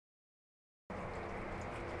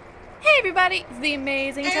Hey everybody, it's the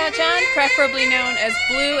Amazing Touch-On, preferably known as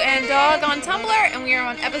Blue and Dog on Tumblr, and we are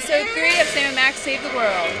on episode 3 of Sam and Max Save the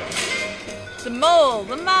World. The mole,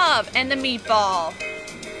 the mob, and the meatball.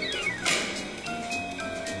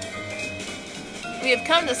 We have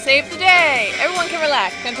come to save the day. Everyone can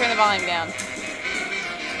relax. I'm gonna turn the volume down.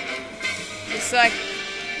 Just so I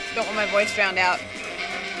don't want my voice drowned out.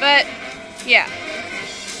 But, yeah.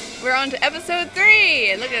 We're on to episode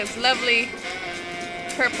 3. Look at this lovely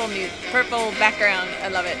purple background. I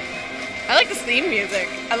love it. I like this theme music.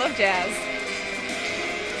 I love jazz.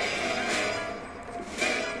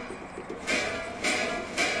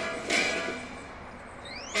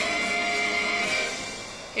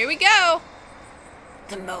 Here we go.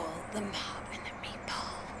 The mole, the mob, and the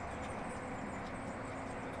meatball.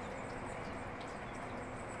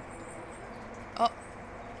 Oh.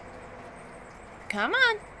 Come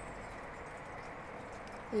on.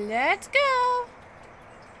 Let's go.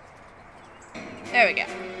 There we go.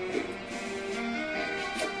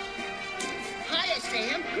 Hiya,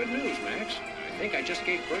 Sam. Good news, Max. I think I just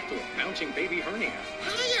gave birth to a bouncing baby hernia.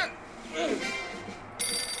 Hiya.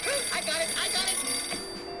 I got it.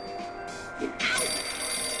 Ow.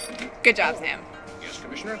 Good job, Sam. Yes,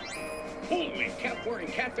 Commissioner? Holy cat-wearing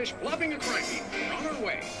catfish flopping a crime scene. We're on our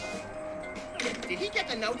way. Did he get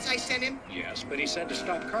the notes I sent him? Yes, but he said to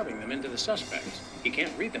stop carving them into the suspects. He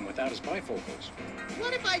can't read them without his bifocals.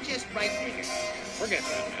 What if I just write figures? Forget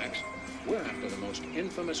that, Max. We're after the most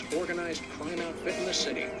infamous organized crime outfit in the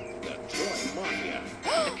city, the Toy Mafia.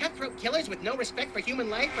 The cutthroat killers with no respect for human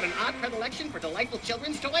life but an odd predilection for delightful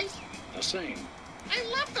children's toys? The same. I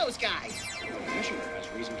love those guys. The Commissioner has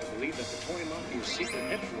reason to believe that the Toy Mafia's secret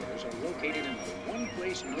headquarters are located in the one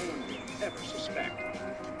place no one will ever suspect.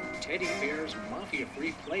 Teddy Bear's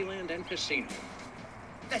mafia-free playland and casino.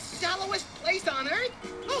 The shallowest place on earth?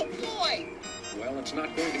 Oh, boy! Well, it's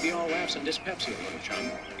not going to be all laughs and dyspepsia, little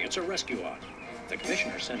chum. It's a rescue op. The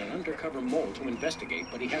Commissioner sent an undercover mole to investigate,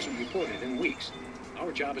 but he hasn't reported in weeks.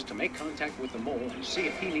 Our job is to make contact with the mole and see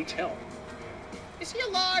if he needs help. Is he a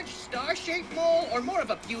large, star-shaped mole or more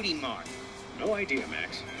of a beauty mark? No idea,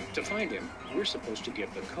 Max. To find him, we're supposed to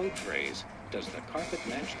give the code phrase, "Does the carpet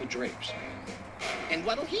match the drapes?" And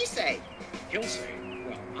what'll he say? He'll say,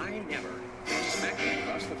 "Well, I never." Smack him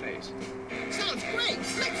across the face. Sounds great!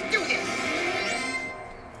 Let's do this!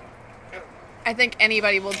 I think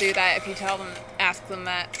anybody will do that if you ask them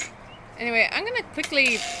that. Anyway, I'm gonna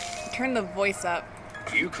quickly turn the voice up.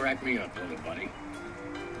 You crack me up, little buddy.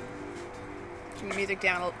 Turn the music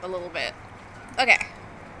down a little bit. Okay.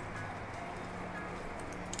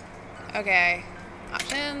 Okay.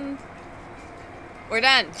 Options. We're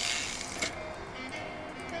done.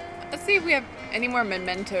 Let's see if we have any more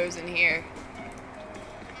mementos in here.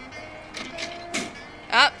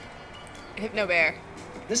 Up. Hypno Bear.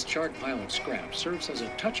 This charred pile of scrap serves as a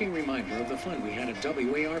touching reminder of the fun we had at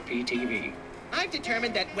WARP TV. I've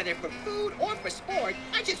determined that whether for food or for sport,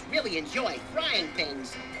 I just really enjoy frying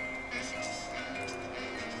things.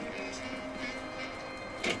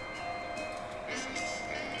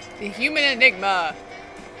 The human enigma.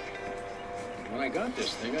 When I got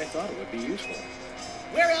this thing, I thought it would be useful.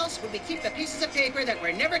 Where else would we keep the pieces of paper that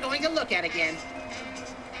we're never going to look at again?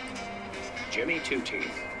 Jimmy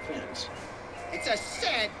Two-Teeth, fence. It's a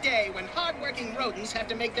sad day when hard-working rodents have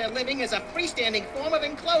to make their living as a freestanding form of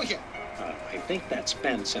enclosure. I think that's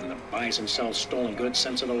fence in the buys and sells stolen goods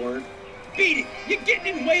sense of the word. Beat it! You're getting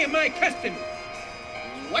in the way of my customers!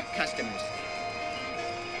 What customers?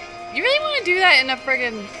 You really want to do that in a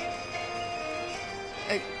friggin'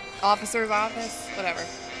 officer's office? Whatever.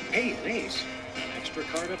 Hey, Nace, an extra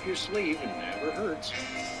card up your sleeve and never hurts.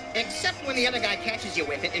 Except when the other guy catches you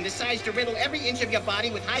with it and decides to riddle every inch of your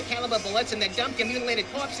body with high-caliber bullets and then dump your mutilated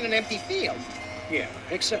corpse in an empty field. Yeah,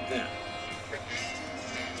 except then.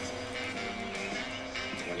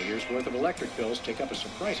 20 years' worth of electric bills take up a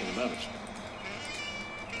surprising amount of space.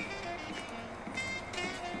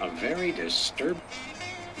 A very disturbing...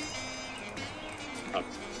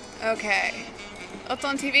 Okay. What's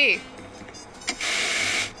on TV?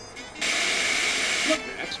 Look,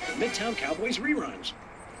 Max, Midtown Cowboys reruns.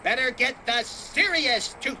 Better get the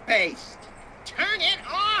serious toothpaste. Turn it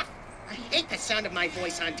off! I hate the sound of my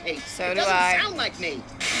voice on tape. So it do doesn't I. sound like me.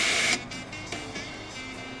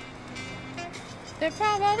 They're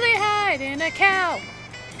probably hiding a cow.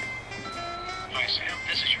 Hi, Sam.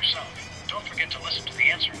 This is your son. Don't forget to listen to the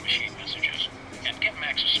answering machine messages and get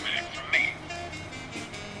Max a smack from me.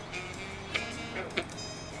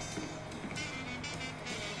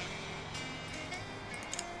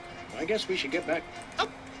 I guess we should get back.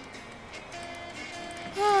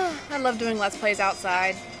 I love doing Let's Plays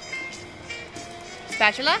outside.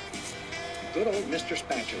 Spatula? Good old Mr.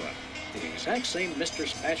 Spatula. The exact same Mr.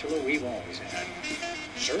 Spatula we've always had.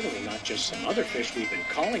 Certainly not just some other fish we've been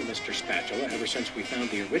calling Mr. Spatula ever since we found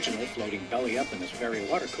the original floating belly up in this very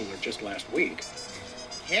water cooler just last week.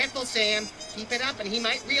 Careful, Sam. Keep it up and he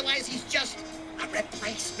might realize he's just a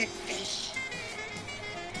replacement fish.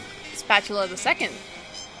 Spatula the second.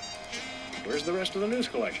 Where's the rest of the news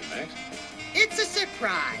collection, Max? It's a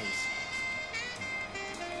surprise.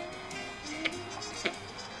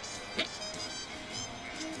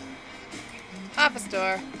 Office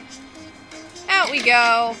door. Out we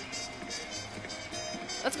go.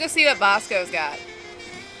 Let's go see what Bosco's got.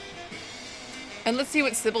 And let's see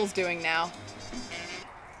what Sybil's doing now.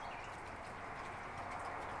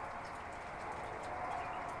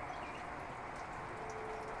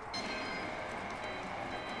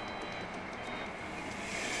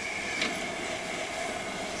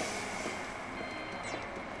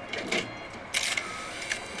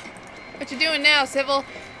 What you doing now, Sybil?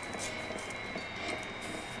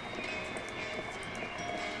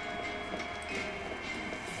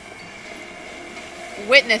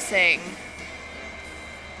 Witnessing.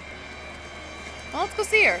 Well, let's go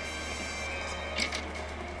see her.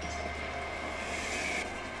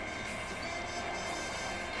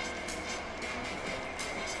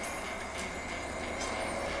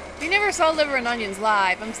 We never saw Liver and Onions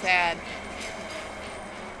live. I'm sad.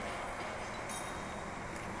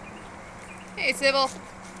 Hey, Sybil.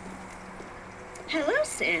 Hello,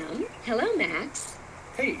 Sam. Hello, Max.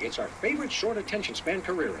 Hey, it's our favorite short attention span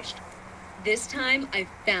careerist. This time, I've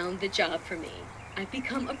found the job for me. I've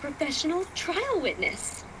become a professional trial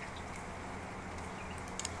witness.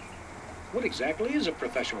 What exactly is a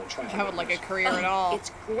professional trial I would like a witness? career at all.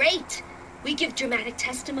 It's great. We give dramatic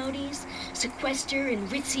testimonies, sequester in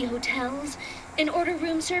ritzy hotels, and order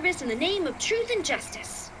room service in the name of truth and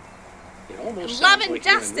justice. It almost Love sounds and like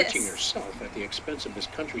justice. you're enriching yourself at the expense of this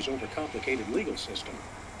country's overcomplicated legal system.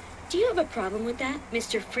 Do you have a problem with that,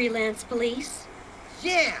 Mr. Freelance Police?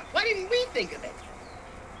 Yeah, why didn't we think of it?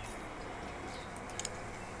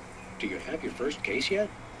 Do you have your first case yet?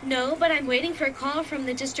 No, but I'm waiting for a call from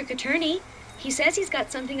the district attorney. He says he's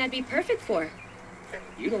got something I'd be perfect for.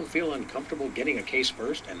 You don't feel uncomfortable getting a case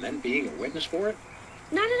first and then being a witness for it?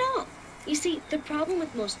 Not at all. You see, the problem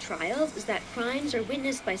with most trials is that crimes are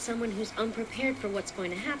witnessed by someone who's unprepared for what's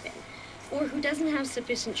going to happen, or who doesn't have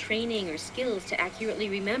sufficient training or skills to accurately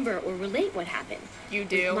remember or relate what happened. You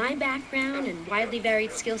do. With my background and widely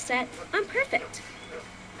varied skill set, I'm perfect.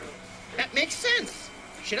 That makes sense.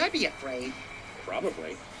 Should I be afraid?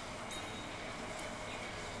 Probably.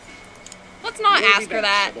 Let's not We'll be ask her back,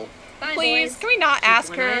 that. Sybil. Bye, Please, boys. can we not Keep ask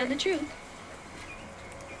one eye her? on the truth.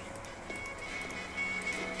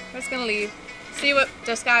 We're just gonna leave. See what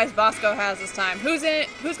disguise Bosco has this time. Who's in it?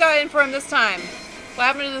 Who's got in for him this time? What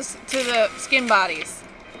happened to this to the skin bodies?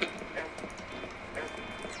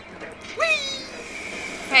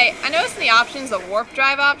 Hey, I noticed in the options the warp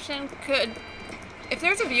drive option could. If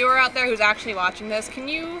there's a viewer out there who's actually watching this, can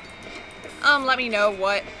you let me know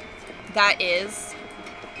what that is?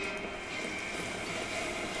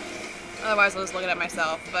 Otherwise, I'll just look it up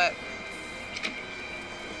myself. But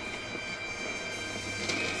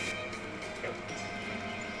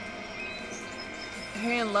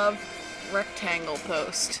hand love rectangle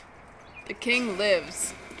post. The king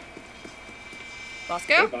lives.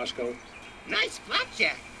 Bosco? Hey, Bosco. Nice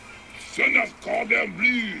flapjack. Son of Cordon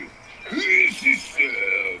Bleu. This is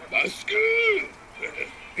Bosco.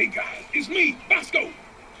 Hey guys, it's me, Bosco.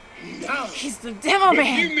 No. He's the demo But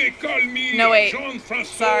you man. may call me No, wait. Jean-François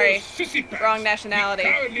Sorry. Sissipas, Wrong nationality. the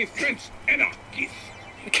cowardly French anarchist.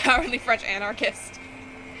 The cowardly French anarchist.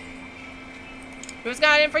 Who's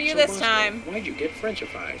got in for you So, this Bosco, time? Why'd you get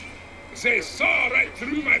Frenchified? They saw right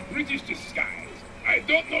through my British disguise. I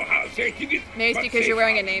don't know how they did it. Maybe it's but because they you're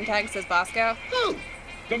wearing a found name tag that says Bosco. Who?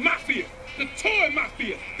 The Mafia, the toy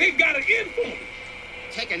Mafia. They've got it in for me.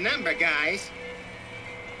 Take a number, guys.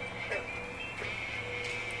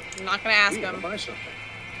 I'm not gonna ask We gotta him. buy something.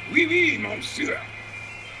 Oui, oui, monsieur.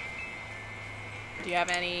 Do you have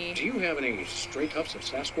any? Do you have any stray tufts of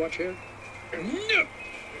Sasquatch hair? No.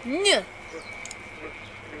 Nyeh.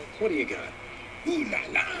 What do you got? Ooh la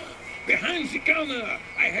la. Behind the counter,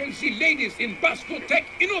 I have the latest in Bosco Tech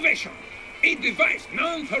innovation. A device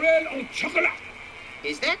non-pareil en chocolat.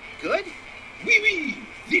 Is that good? Oui, oui.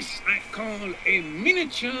 This I call a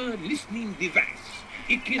miniature listening device.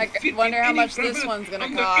 It can I fit wonder in how any much this cravat one's gonna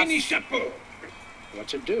under cost. any chapeau.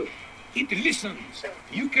 What's it do? It listens.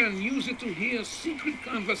 You can use it to hear secret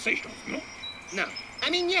conversations, no? No. I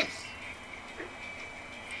mean, yes.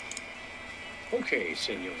 Okay,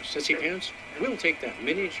 Senor Sissy Pants, we'll take that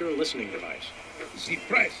miniature listening device. The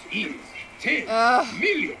price is $10 Ugh.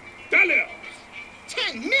 million.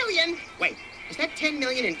 10 million? Wait, is that 10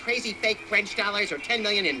 million in crazy fake French dollars or 10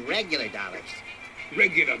 million in regular dollars?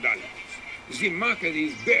 Regular dollars. The market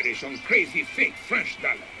is bearish on crazy fake French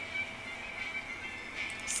dollar.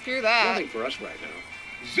 Screw that. Nothing for us right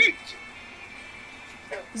now. Zut!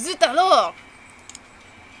 Zut alors!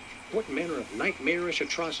 What manner of nightmarish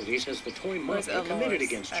atrocities has the toy Where's mafia committed Elors?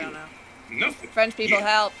 against I you? don't know. Nothing. French people Yes,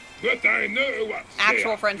 help. But I know what Actual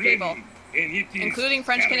they are French planning, people. and it is Including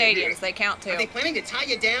French Canadians. They count Are too. they planning to tie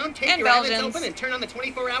you down, take And your eyelids Belgians. open, and turn on the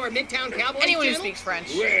 24-hour Midtown Cowboy Anyone who channel? speaks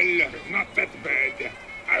French. Well, not that bad.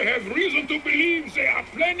 I have reason to believe they are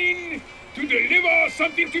planning to deliver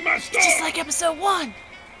something to my store. Just like episode 1.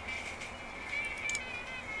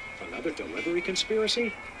 Another delivery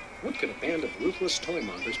conspiracy? What could a band of ruthless toy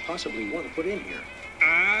mongers possibly want to put in here?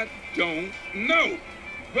 I don't know,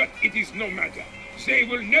 but it is no matter. They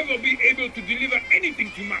will never be able to deliver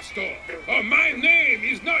anything to my store. Or my name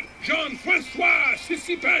is not Jean-Francois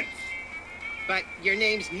Sissy Pants. But your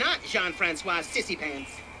name's not Jean-Francois Sissy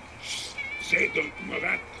Pants. They don't know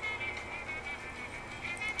that.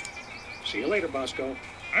 See you later, Bosco.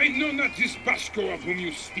 I know not this Basco of whom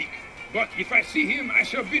you speak, but if I see him, I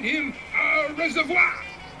shall bid him au reservoir.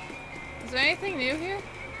 Is there anything new here?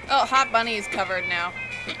 Oh, Hot Bunny is covered now.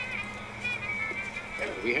 What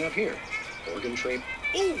do we have here? Organ Trape?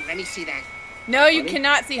 Ooh, let me see that. No, you Bunny?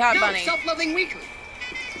 cannot see Hot No, Bunny. Self-Loving Weekly.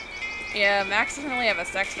 Yeah, Max doesn't really have a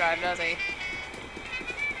sex drive, does he?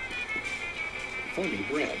 Foamy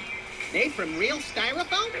bread? Made from real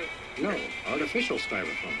styrofoam? No, artificial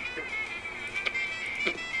styrofoam.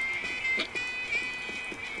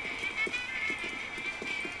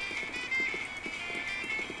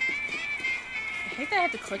 I hate that I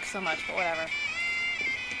have to click so much, but whatever.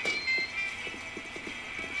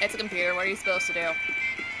 It's a computer. What are you supposed to do?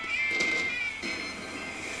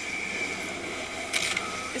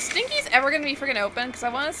 Is Stinky's ever going to be freaking open? Because I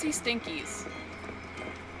want to see Stinky's.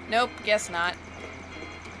 Nope, guess not.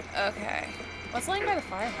 Okay. What's lying by the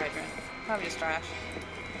fire hydrant? Probably just trash.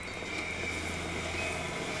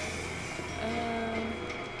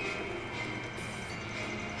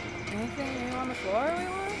 Anything new on the floor we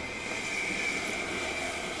want?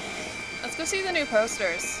 Let's go see the new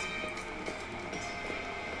posters.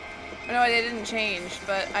 Oh, no, they didn't change,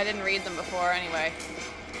 but I didn't read them before anyway.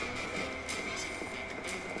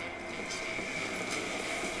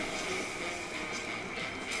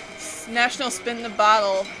 National Spin the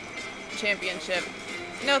Bottle Championship.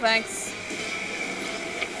 No thanks.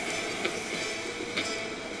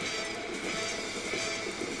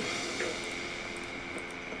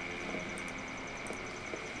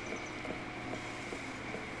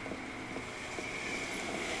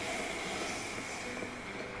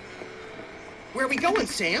 Where are we going,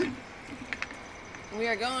 Sam? We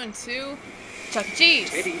are going to Chuck E. Cheese.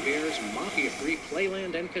 Teddy Bear's Mafia-free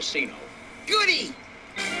Playland and Casino. Goody!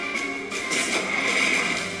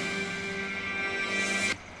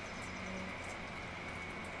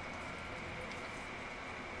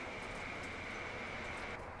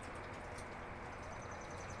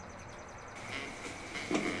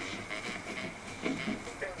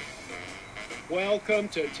 Welcome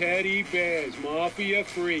to Teddy Bear's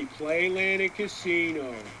Mafia-free Playland and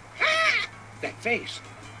Casino. That face.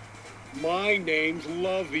 My name's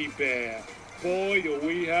Lovey Bear. Boy, do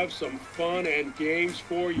we have some fun and games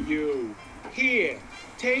for you. Here,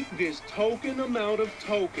 take this token amount of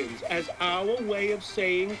tokens as our way of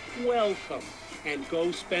saying welcome, and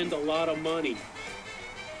go spend a lot of money.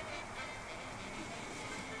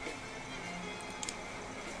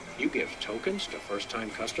 You give tokens to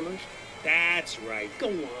first-time customers? That's right. Go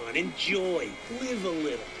on, enjoy. Live a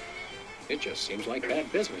little. It just seems like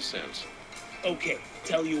bad business sense. Okay,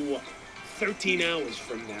 tell you what. 13 hours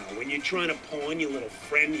from now, when you're trying to pawn your little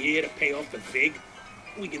friend here to pay off the VIG,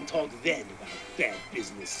 we can talk then about bad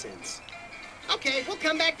business sense. Okay, we'll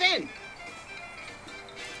come back then.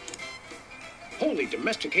 Holy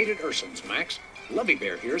domesticated Ursons, Max. Lovey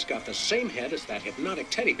Bear here's got the same head as that hypnotic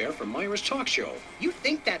teddy bear from Myra's talk show. You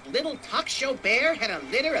think that little talk show bear had a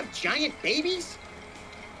litter of giant babies?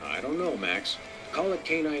 I don't know, Max. Call it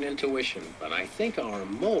canine intuition, but I think our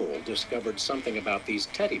mole discovered something about these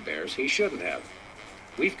teddy bears he shouldn't have.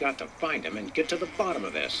 We've got to find him and get to the bottom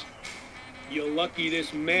of this. You're lucky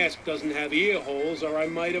this mask doesn't have ear holes, or I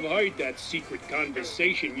might have heard that secret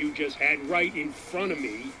conversation you just had right in front of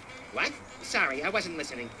me. What? Sorry, I wasn't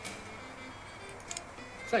listening.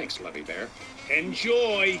 Thanks, Lovey Bear.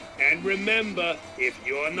 Enjoy, and remember, if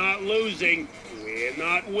you're not losing, we're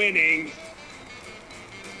not winning.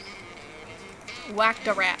 Whack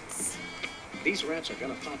the rats. These rats are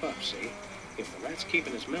gonna pop up, see? If the rat's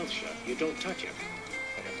keeping his mouth shut, you don't touch him.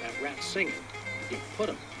 But if that rat's singing, you put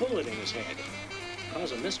a bullet in his head.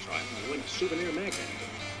 Cause a mistrial and win a souvenir magnet.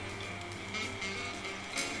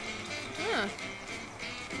 Huh.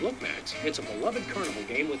 Look, Max, it's a beloved carnival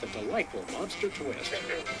game with a delightful monster twist.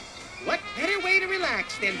 What better way to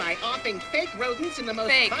relax than by offing fake rodents in the most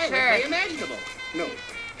Fake, violent sure. way imaginable? No,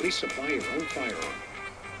 please supply your own firearm.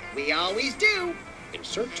 We always do.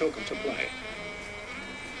 Insert token to play.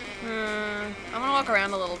 I'm gonna walk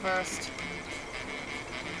around a little first.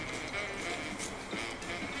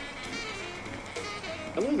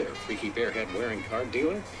 Hello there, freaky barehead wearing card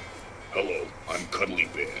dealer. Hello, I'm Cuddly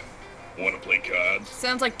Bear. Want to play cards?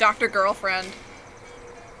 Sounds like Dr. Girlfriend.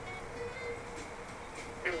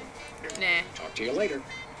 Nah. Talk to you later.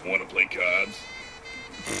 Want to play cards?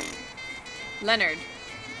 Leonard.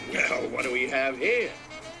 Well, what do we have here?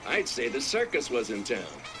 I'd say the circus was in town.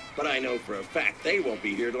 But I know for a fact they won't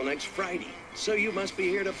be here till next Friday. So you must be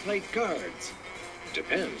here to play cards.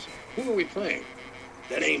 Depends. Who are we playing?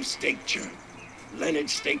 The name's Steak Charm. Leonard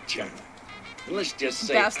Steak Charm. And let's just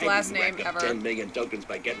say Best I last didn't rack name up ever. 10 million tokens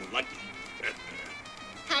by getting lucky.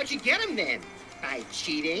 How'd you get him then? By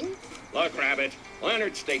cheating? Look, Rabbit,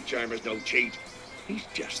 Leonard Steak Charmer's no cheat. He's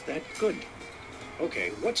just that good. Okay,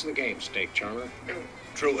 what's the game, Steak Charmer?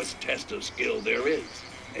 Truest test of skill there is.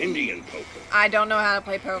 Indian poker. I don't know how to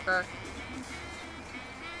play poker.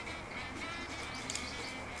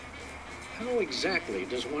 How exactly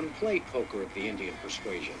does one play poker at the Indian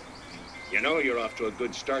Persuasion? You know you're off to a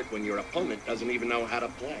good start when your opponent doesn't even know how to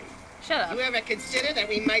play. Shut up. You ever consider that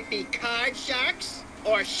we might be card sharks?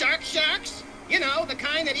 Or shark sharks? You know, the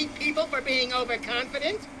kind that eat people for being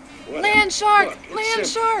overconfident? Whatever. Land shark! Look, it's Land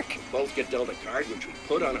simple. shark! We both get dealt a card which we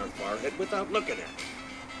put on our forehead without looking at it.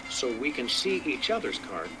 So we can see each other's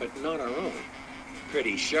card, but not our own.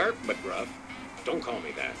 Pretty sharp, McGruff. Don't call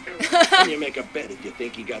me that. Then you make a bet if you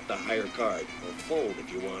think you got the higher card, or fold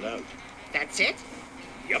if you want out. That's it?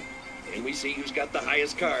 Yep. And we see who's got the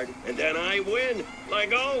highest card, and then I win,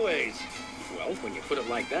 like always. Well, when you put it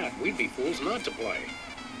like that, we'd be fools not to play.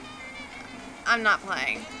 I'm not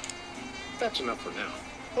playing. That's enough for now.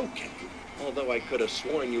 Okay. Although I could have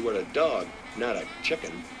sworn you were a dog, not a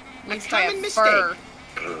chicken. At least I have common fur.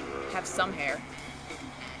 Have some hair.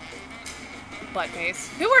 Butt face.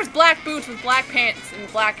 Who wears black boots with black pants and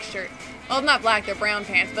black shirt? Well, not black, they're brown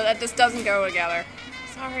pants, but that just doesn't go together.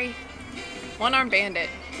 Sorry. One-armed bandit.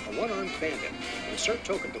 A one-armed bandit. Insert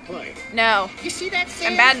token to play. No. You see that,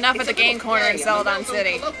 Sam? I'm bad enough It's at the a game little corner in play on the Celadon well-known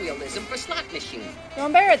City. colloquialism for slot machine. No,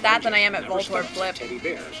 I'm better at that than I am at Never Voltorb stops Flip. at Teddy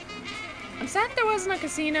Bears. I'm sad there wasn't a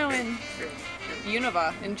casino in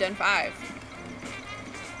Unova in Gen 5.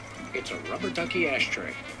 It's a rubber ducky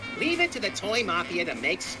ashtray. Leave it to the toy mafia to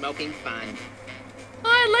make smoking fun. Oh,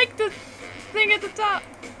 I like the thing at the top.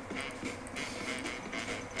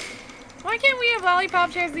 Why can't we have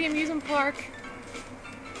lollipop chairs at the amusement park?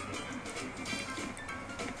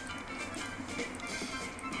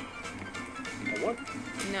 A what?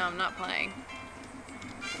 No, I'm not playing.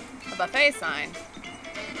 A buffet sign.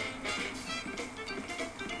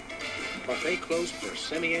 Buffet closed for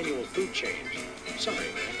semi-annual food change. Sorry,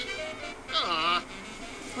 Max. Aw,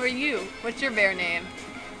 Who are you? What's your bear name?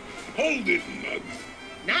 Hold it, Muggs.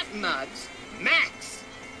 not Muggs. Max.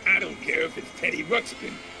 I don't care if it's Teddy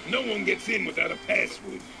Ruxpin. No one gets in without a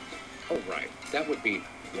password. Oh, right. That would be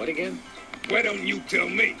what again? Why don't you tell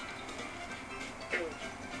me?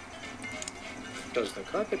 Does the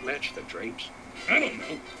carpet match the drapes? I don't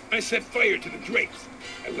know. I set fire to the drapes.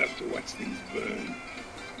 I love to watch things burn.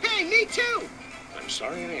 Hey, me too. I'm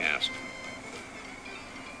sorry I asked.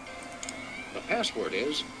 The password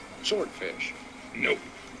is swordfish. Nope.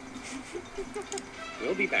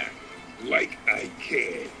 We'll be back. Like I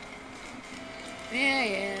cared. Yeah,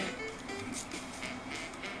 yeah.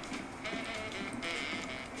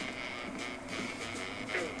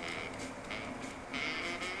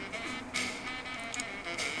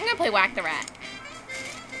 I'm gonna play Whack the Rat.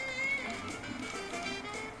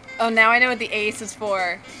 Oh, now I know what the ace is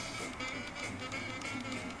for.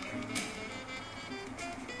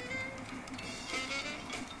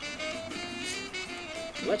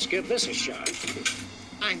 Let's give this a shot.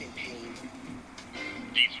 I'm in pain.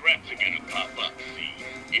 These rats are gonna pop up,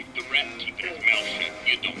 see? If the rat keeps his mouth shut,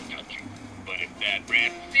 you don't touch him. But if that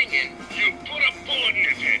rat's singing, you put a bullet in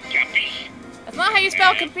his head, capiche? That's not how you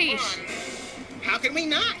spell capiche. How can we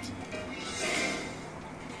not?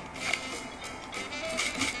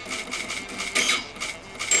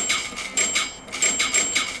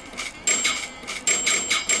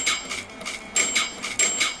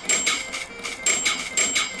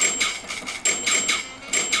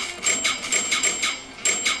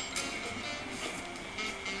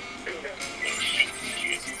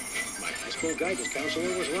 school guidance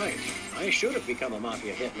counselor was right. I should have become a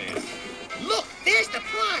Mafia hitman. Look, there's the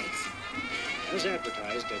prize. As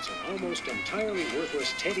advertised, it's an almost entirely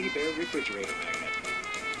worthless teddy bear refrigerator magnet.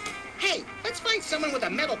 Hey, let's find someone with a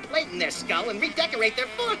metal plate in their skull and redecorate their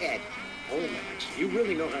forehead. Oh, Max, you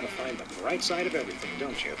really know how to find the bright side of everything,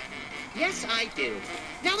 don't you? Yes, I do.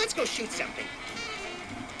 Now let's go shoot something.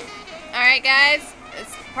 Alright guys,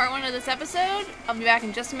 it's part 1 of this episode. I'll be back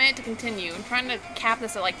in just a minute to continue. I'm trying to cap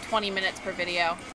this at like 20 minutes per video.